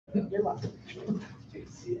You're welcome.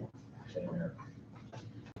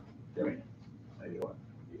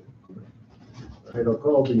 All right, I'll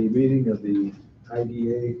call the meeting of the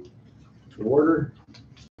IDA to order.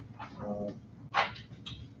 I'll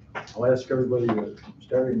ask everybody,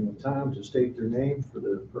 starting with Tom, to state their name for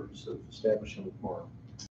the purpose of establishing the quorum.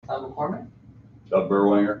 Tom McCormick. Doug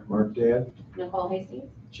Burwanger. Mark Dad. Nicole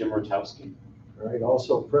Hastings. Jim Rotowski. All right,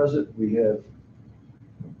 also present, we have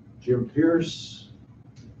Jim Pierce,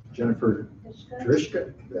 Jennifer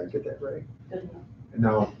Drishka, did I get that right? Good enough. And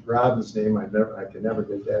now Robin's name, I can never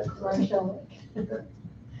get that correct. Marshall.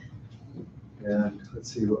 And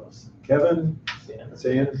let's see who else. Kevin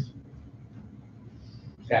Sands.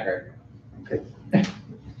 Scott Gardner. Okay.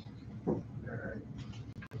 All right.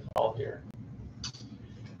 All here.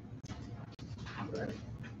 All right.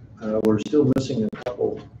 We're still missing a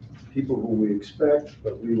couple people who we expect,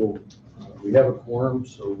 but we will, we have a quorum,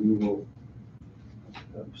 so we will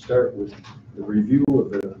start with the review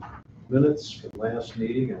of the minutes from last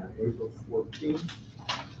meeting on April 14th.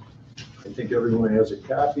 I think everyone has a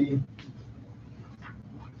copy.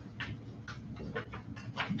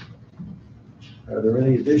 Are there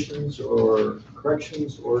any additions or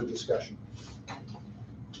corrections or discussion?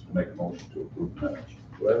 Make a motion to approve the minutes.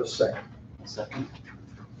 Do I have a second? Second.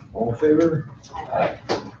 All in favor? Aye.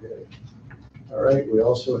 Okay. All right, we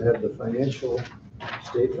also have the financial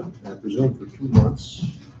statement, I presume for 2 months.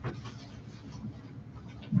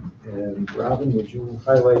 And Robin, would you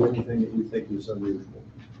highlight anything that you think is unusual?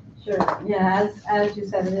 Sure, yeah, as you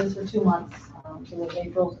said, it is for 2 months, so with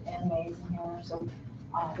April's and May's in here. So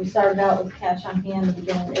we started out with cash on hand at the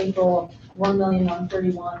beginning of April of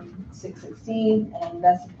 $1,131,616 and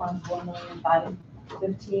invested funds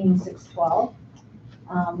 $1,515,612.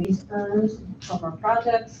 These earned from our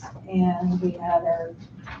projects, and we had our,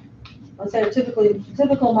 let's say, our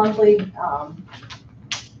typical monthly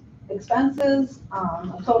expenses,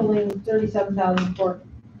 totaling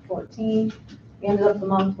 $37,414. We ended up the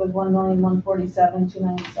month with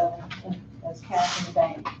 $1,147,297 as cash in the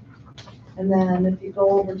bank. And then if you go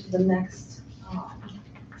over to the next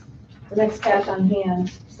cash on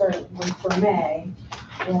hand, starting for May,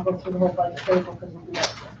 we won't go through the whole budget table because we'll do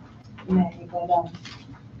that for May, but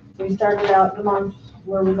we started out the month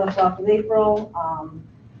where we left off with April.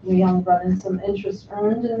 We only brought in some interest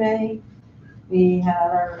earned in May. We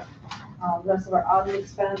had our rest of our audit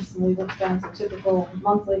expense and legal expense, and typical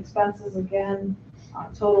monthly expenses again,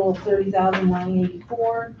 total of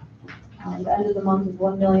 $30,984. The end of the month is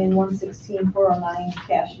 $1,116,409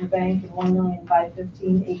 cash in the bank and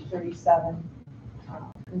 $1,515,837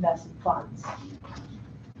 invested funds.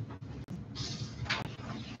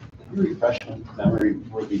 Can you refresh my memory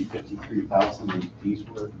where the 53,000 these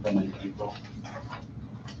were from in April?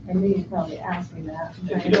 I knew you'd probably ask me that.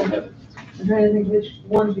 If you don't have it. I'm trying to think which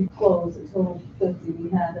ones we closed, a total of 50. We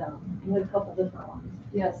had a couple different ones.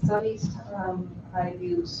 Yes, Sunny's, I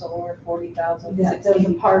used solar 40,000. Yeah, there was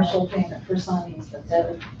a partial payment for Sunny's, but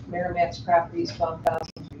Then Merrimack's properties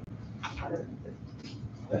 12,150.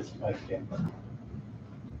 That's my camera.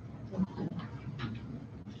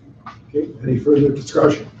 Okay, any further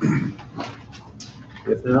discussion?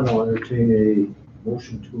 If not, I'll entertain a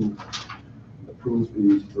motion to approve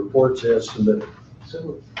the reports as submitted.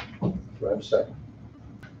 So, do I have a second?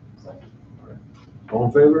 Second. All right. All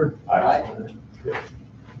in favor? Aye. Okay.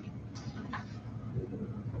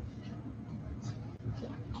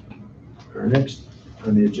 Our next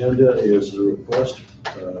on the agenda is a request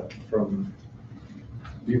from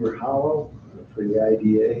Beaver Hollow for the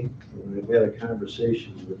IDA. And we've had a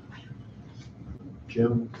conversation with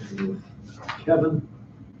Jim and with Kevin.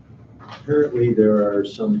 Apparently there are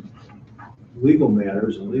some legal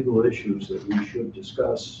matters and legal issues that we should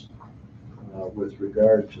discuss with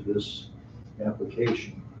regard to this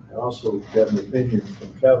application. I also got an opinion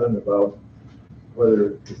from Kevin about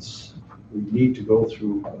whether we need to go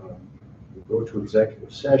to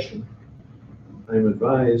executive session. I'm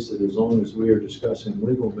advised that as long as we are discussing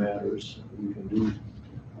legal matters, we can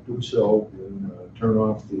do so and turn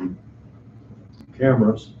off the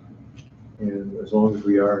cameras, and as long as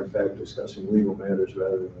we are in fact discussing legal matters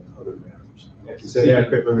rather than other matters. Is that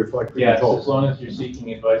accurately reflected? Yes, as long as you're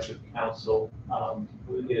seeking advice of counsel,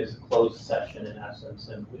 it is a closed session in essence,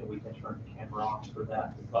 and we can turn the camera off for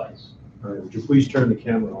that advice. All right, would you please turn the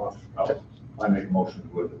camera off? I make a motion to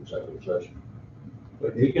go into executive session.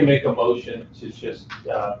 But you can make a motion to just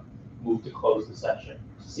move to close the session.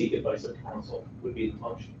 Seek advice of counsel would be the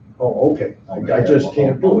motion. Oh, okay. I just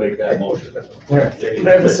can't do Make that motion. All right, can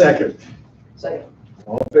I have a second? Second.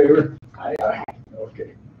 All in favor? Aye.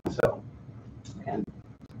 Okay, so.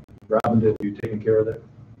 Robin, did you taken care of that?